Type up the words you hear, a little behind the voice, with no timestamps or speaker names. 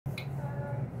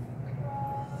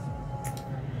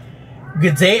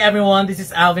Good day everyone, this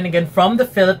is Alvin again from the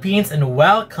Philippines and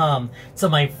welcome to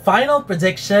my final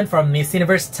prediction for Miss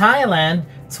Universe Thailand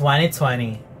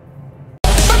 2020.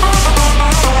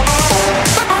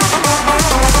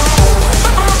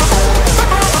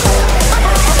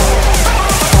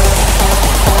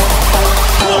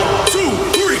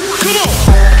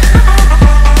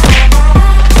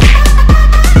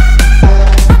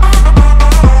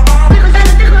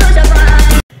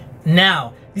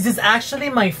 Now, this is actually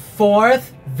my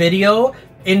fourth video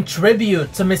in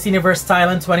tribute to Miss Universe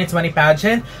Thailand 2020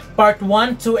 pageant. Part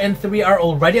 1, 2, and 3 are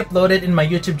already uploaded in my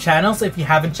YouTube channel, so if you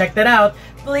haven't checked that out,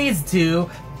 please do.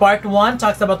 Part 1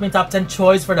 talks about my top 10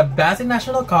 choice for the best in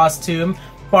national costume.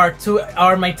 Part 2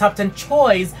 are my top 10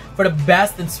 choice for the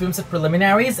best in swimsuit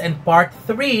preliminaries. And Part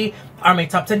 3 are my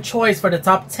top 10 choice for the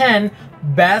top 10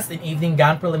 best in evening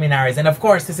gown preliminaries. And of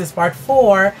course, this is Part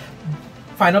 4.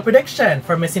 Final prediction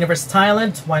for Miss Universe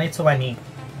Thailand 2020.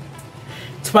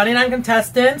 29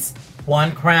 contestants,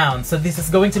 1 crown. So this is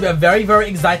going to be a very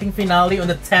exciting finale on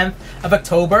the 10th of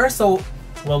October. So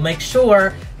we'll make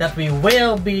sure that we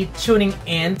will be tuning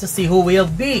in to see who will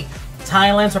be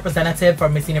Thailand's representative for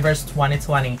Miss Universe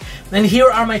 2020. And here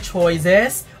are my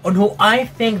choices on who I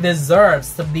think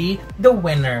deserves to be the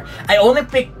winner. I only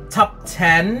picked top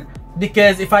 10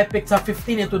 because if I pick top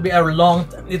 15, it would be a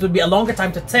longer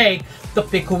time to take to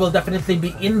pick who will definitely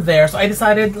be in there. So I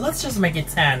decided, let's just make it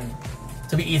 10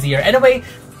 to be easier. Anyway,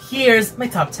 here's my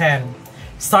top 10.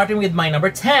 Starting with my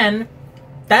number 10,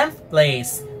 10th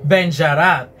place,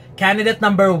 Benjarat. Candidate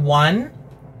number 1,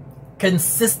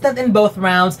 consistent in both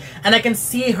rounds, and I can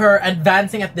see her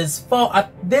advancing at this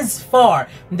far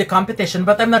in the competition,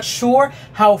 but I'm not sure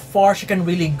how far she can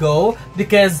really go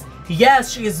because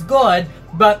yes, she is good,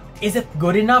 but is it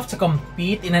good enough to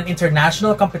compete in an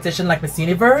international competition like Miss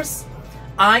Universe?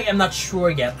 I am not sure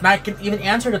yet, and I can even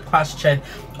answer that question.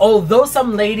 Although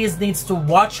some ladies needs to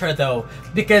watch her though,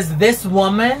 because this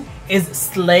woman is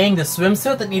slaying the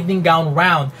swimsuit and evening gown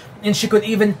round, and she could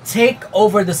even take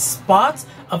over the spot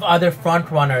of other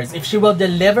frontrunners if she will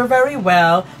deliver very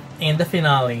well in the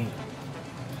finale.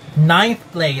 9th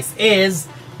place is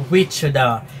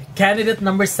Wichuda. Candidate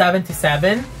number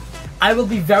 77. I will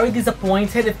be very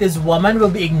disappointed if this woman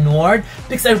will be ignored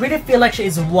because I really feel like she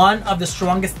is one of the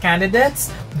strongest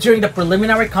candidates during the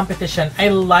preliminary competition. I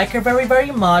like her very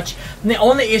much. The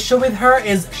only issue with her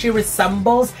is she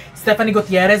resembles Stephanie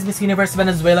Gutierrez, Miss Universe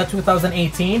Venezuela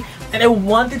 2018, and I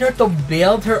wanted her to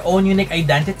build her own unique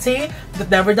identity, but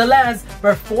nevertheless,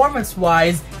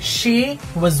 performance-wise, she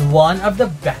was one of the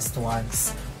best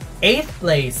ones. 8th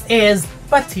place is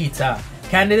Patita.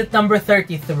 Candidate number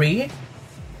 33.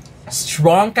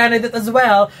 Strong candidate as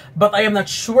well, but I am not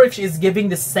sure if she is giving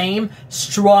the same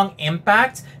strong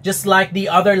impact just like the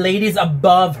other ladies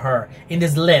above her in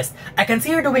this list. I can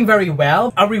see her doing very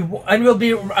well and will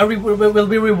be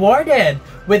rewarded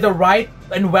with the right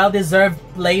and well-deserved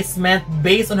placement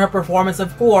based on her performance,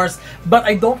 of course, but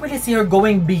I don't really see her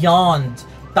going beyond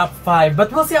top 5,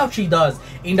 but we'll see how she does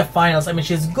in the finals. I mean,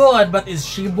 she's good, but is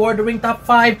she bordering top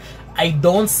 5? I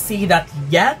don't see that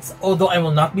yet, although I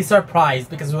will not be surprised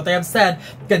because what I have said,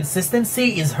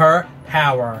 consistency is her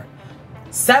power.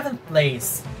 7th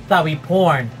place, Tawi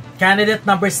Porn. Candidate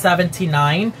number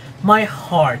 79. My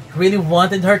heart really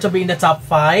wanted her to be in the top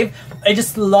 5. I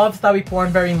just love Tawi Porn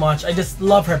very much. I just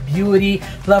love her beauty,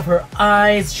 love her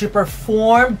eyes. She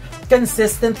performed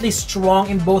consistently strong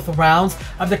in both rounds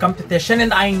of the competition,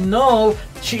 and I know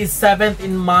she is 7th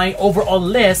in my overall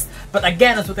list, but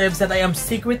again, as what I have said, I am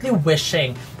secretly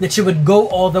wishing that she would go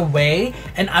all the way,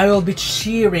 and I will be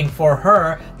cheering for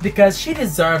her because she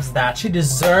deserves that. She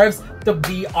deserves to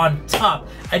be on top.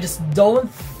 I just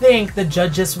don't think the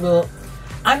judges will...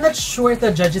 I'm not sure if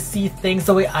the judges see things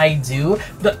the way I do,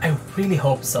 but I really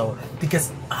hope so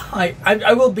because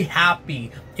I will be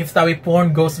happy if Tawi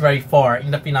Porn goes very far in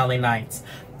the finale nights.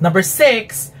 Number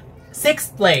 6,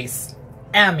 6th place,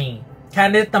 Amy.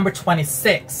 Candidate number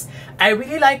 26. I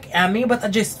really like Amy, but I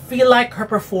just feel like her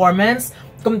performance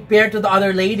compared to the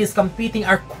other ladies competing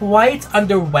are quite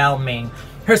underwhelming.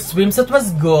 Her swimsuit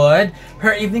was good,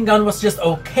 her evening gown was just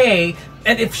okay,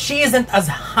 and if she isn't as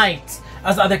hyped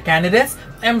as other candidates,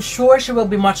 I'm sure she will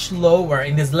be much lower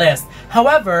in this list.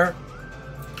 However,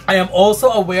 I am also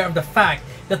aware of the fact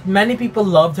that many people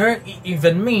loved her,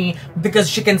 even me, because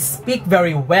she can speak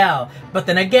very well. But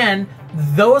then again,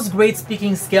 those great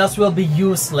speaking skills will be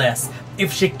useless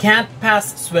if she can't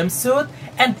pass swimsuit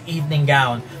and evening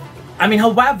gown. I mean,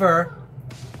 however,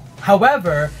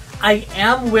 I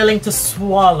am willing to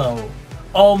swallow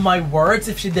all my words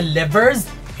if she delivers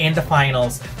in the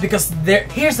finals. Because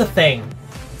here's the thing.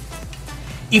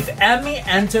 If Emmy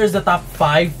enters the top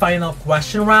 5 final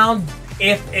question round,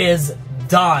 it is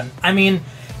done. I mean,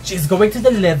 she's going to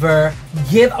deliver,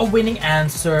 give a winning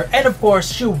answer, and of course,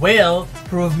 she will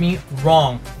prove me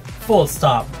wrong. Full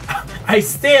stop. I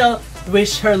still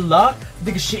wish her luck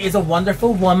because she is a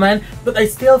wonderful woman, but I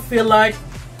still feel like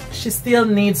she still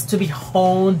needs to be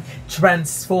honed,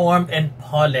 transformed, and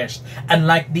polished,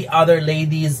 unlike the other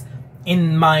ladies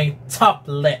in my top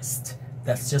list.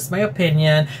 That's just my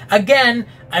opinion. Again,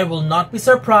 I will not be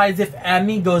surprised if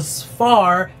Emmy goes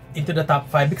far into the top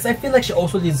 5 because I feel like she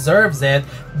also deserves it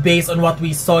based on what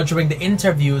we saw during the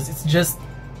interviews. It's just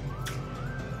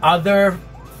other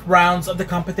rounds of the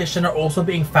competition are also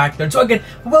being factored. So again,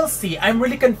 we'll see. I'm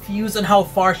really confused on how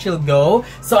far she'll go.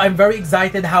 So I'm very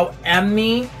excited how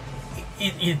Emmy,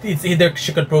 it's either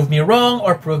she could prove me wrong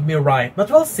or prove me right.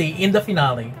 But we'll see in the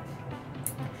finale.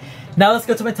 Now let's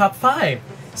go to my top 5.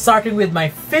 Starting with my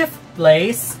 5th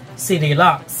place, CD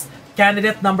Lux.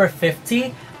 Candidate number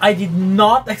 50. I did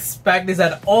not expect this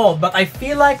at all, but I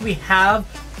feel like we have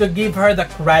to give her the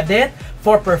credit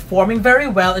for performing very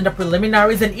well in the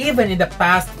preliminaries and even in the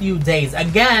past few days.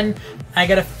 Again, I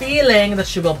get a feeling that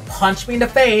she will punch me in the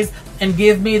face and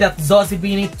give me that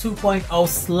Zozibini 2.0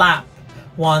 slap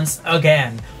once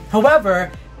again.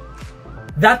 However,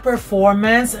 that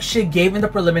performance she gave in the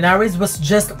preliminaries was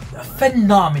just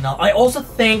phenomenal. I also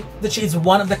think that she is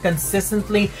one of the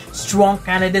consistently strong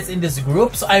candidates in this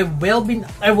group, so I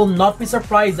will not be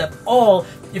surprised at all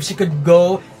if she could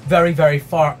go very, very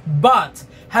far. But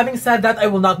having said that, I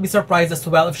will not be surprised as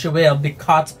well if she will be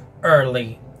caught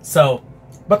early. So,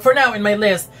 but for now in my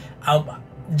list,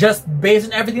 just based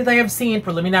on everything that I have seen,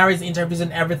 preliminaries, interviews,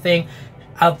 and everything,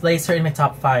 I'll place her in my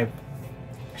top 5.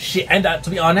 To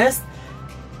be honest,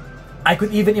 I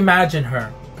could even imagine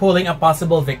her pulling a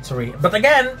possible victory. But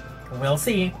again, we'll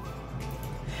see.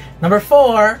 Number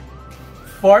 4,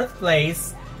 4th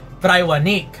place,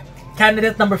 Praiwanik.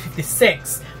 Candidate number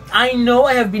 56. I know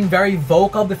I have been very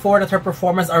vocal before that her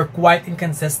performances are quite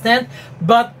inconsistent,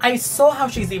 but I saw how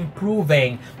she's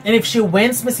improving. And if she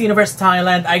wins Miss Universe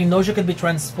Thailand, I know she could be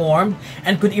transformed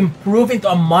and could improve into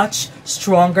a much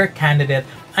stronger candidate.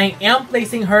 I am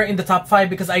placing her in the top 5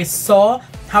 because I saw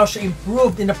how she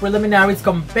improved in the preliminaries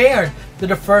compared to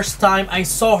the first time I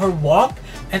saw her walk.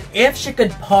 And if she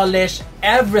could polish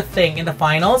everything in the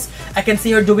finals, I can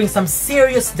see her doing some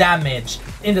serious damage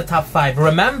in the top 5.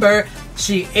 Remember,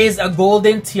 she is a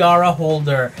golden tiara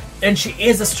holder and she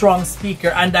is a strong speaker,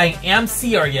 and I am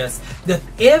serious that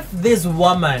if this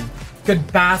woman could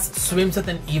pass swimsuit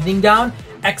and evening gown,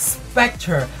 expect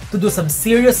her to do some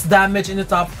serious damage in the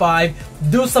top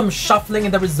 5, do some shuffling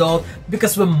in the result,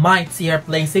 because we might see her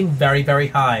placing very, very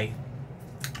high.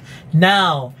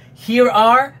 Now, here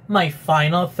are my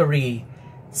final 3.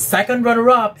 Second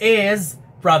runner-up is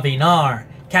Pravinar,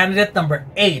 candidate number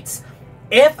 8.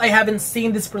 If I haven't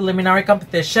seen this preliminary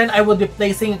competition, I would be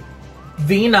placing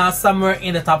Vina somewhere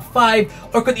in the top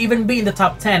 5 or could even be in the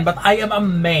top 10, but I am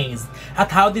amazed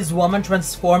at how this woman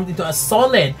transformed into a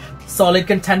solid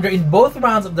contender in both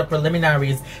rounds of the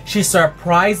preliminaries. She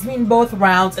surprised me in both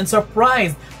rounds and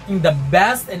surprised in the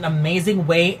best and amazing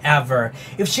way ever.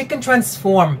 If she can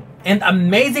transform and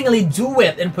amazingly do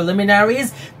it in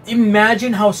preliminaries,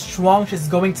 imagine how strong she's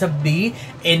going to be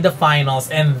in the finals,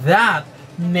 and that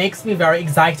makes me very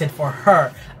excited for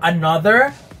her.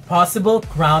 Another possible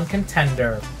crown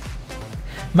contender.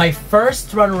 My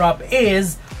first runner-up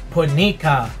is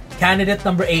Punika, candidate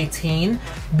number 18.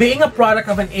 Being a product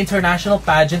of an international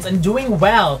pageants and doing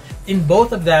well in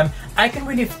both of them, I can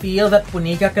really feel that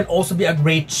Punika can also be a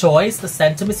great choice to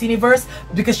send to Miss Universe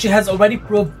because she has already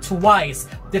proved twice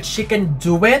that she can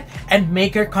do it and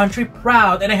make her country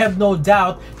proud, and I have no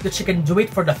doubt that she can do it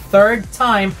for the 3rd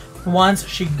time once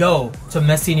she go to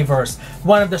Miss Universe.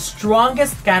 One of the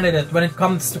strongest candidates when it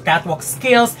comes to catwalk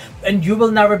skills, and you will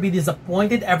never be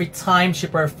disappointed every time she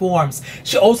performs.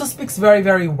 She also speaks very,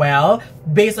 very well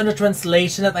based on the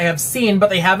translation that I have seen,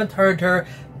 but I haven't heard her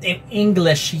in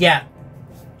English yet.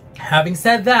 Having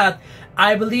said that,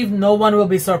 I believe no one will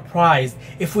be surprised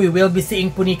if we will be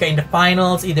seeing Punika in the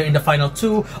finals, either in the final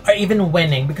 2 or even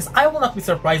winning, because I will not be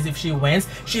surprised if she wins.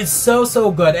 She is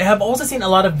so good. I have also seen a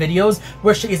lot of videos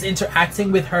where she is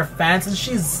interacting with her fans, and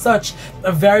she's such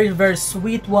a very, very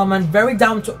sweet woman, very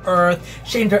down to earth.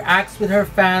 She interacts with her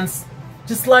fans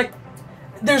just like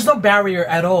there's no barrier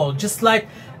at all, just like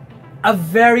a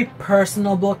very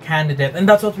personable candidate, and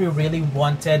that's what we really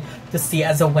wanted to see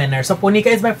as a winner. So Punika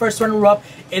is my first runner-up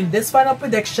in this final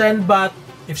prediction, but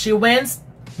if she wins,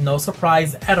 no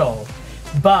surprise at all.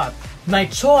 But my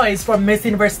choice for Miss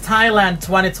Universe Thailand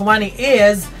 2020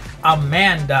 is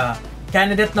Amanda,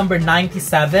 candidate number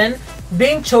 97.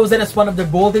 Being chosen as one of the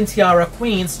Golden Tiara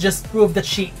Queens just proved that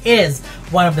she is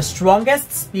one of the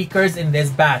strongest speakers in this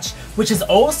batch, which is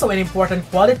also an important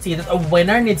quality that a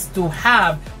winner needs to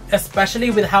have,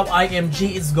 especially with how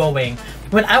IMG is going.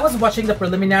 When I was watching the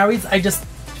preliminaries, I just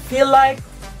feel like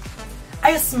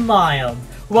I smiled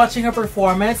watching her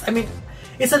performance. I mean,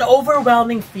 it's an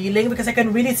overwhelming feeling because I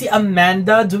can really see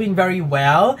Amanda doing very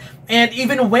well and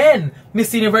even win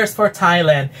Miss Universe for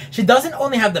Thailand. She doesn't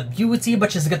only have the beauty,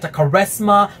 but she's got the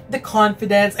charisma, the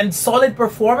confidence, and solid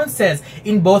performances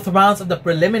in both rounds of the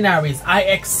preliminaries. I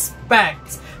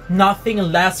expect nothing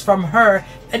less from her,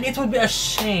 and it would be a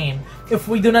shame if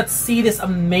we do not see this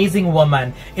amazing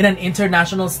woman in an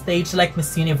international stage like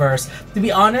Miss Universe. To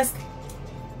be honest,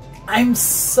 I'm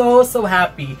so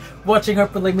happy watching her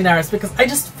preliminaries because I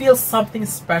just feel something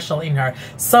special in her.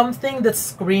 Something that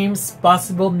screams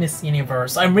possible Miss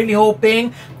Universe. I'm really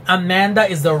hoping Amanda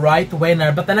is the right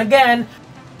winner. But then again,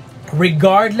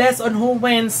 regardless on who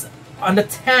wins on the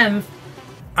 10th,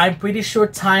 I'm pretty sure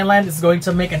Thailand is going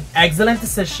to make an excellent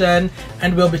decision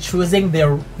and will be choosing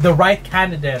the right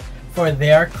candidate for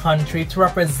their country to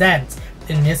represent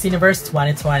in Miss Universe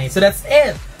 2020. So that's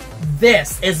it.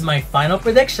 This is my final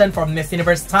prediction for Miss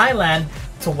Universe Thailand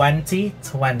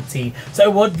 2020. So I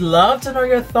would love to know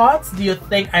your thoughts. Do you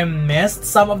think I missed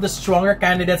some of the stronger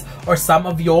candidates or some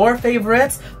of your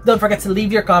favorites? Don't forget to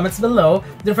leave your comments below.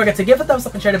 Don't forget to give a thumbs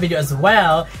up and share the video as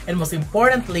well. And most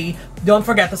importantly, don't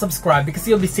forget to subscribe because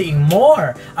you'll be seeing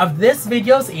more of these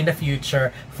videos in the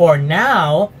future. For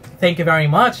now, thank you very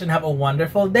much and have a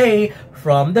wonderful day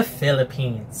from the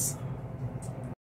Philippines.